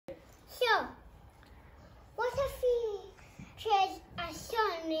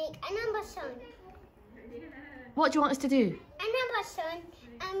make a number song. What do you want us to do? A number song,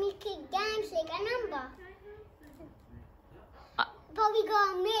 and we can dance like a number. But we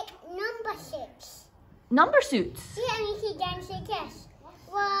gotta make number suits. Number suits? Yeah, and we can dance like this.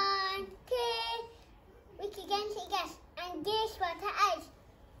 1, 2. We can dance like this. And guess what it is?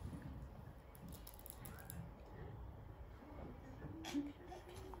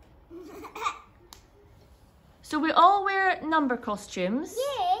 So we all wear number costumes.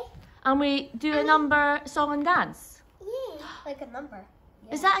 Yeah. And we do a number song and dance. Yeah. Like a number.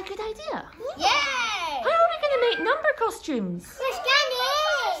 Is that a good idea? Yay! How are we going to make number costumes? With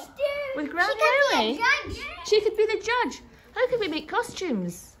Granny. With Granny She Ellie? could be a judge. She could be the judge. How could we make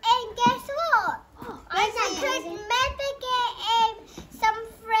costumes? And guess what? Oh, I could maybe get some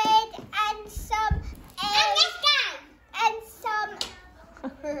thread and some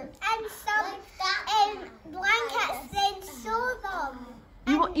blankets and sew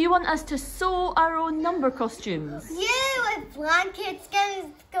them. you want us to sew our own number costumes? Yeah, with blankets,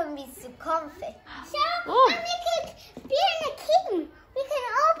 it's gonna be so comfy. So Oh. and we could be in a team. We can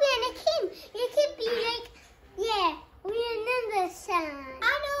all be in a team. You could be like, yeah, we're in the sun.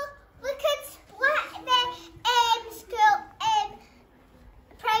 I know. We could split the school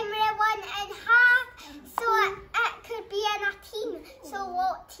primary one in half, so it could be in a team. So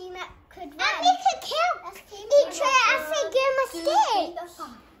what team it could win. And we could kill each other if they do mistakes.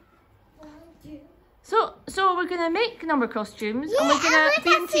 So we're going to make number costumes and Yeah, we're going to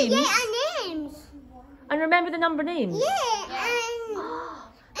be in teams. Get our names. And remember the number names. Yeah, and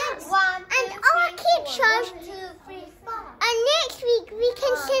One, our teachers. 1, 2, 3, 4. And next week we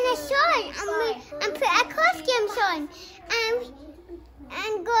can sing a song and put our costumes on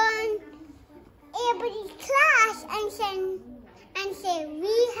and go on everybody's class and say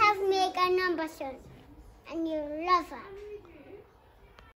we have made a number song and you love it.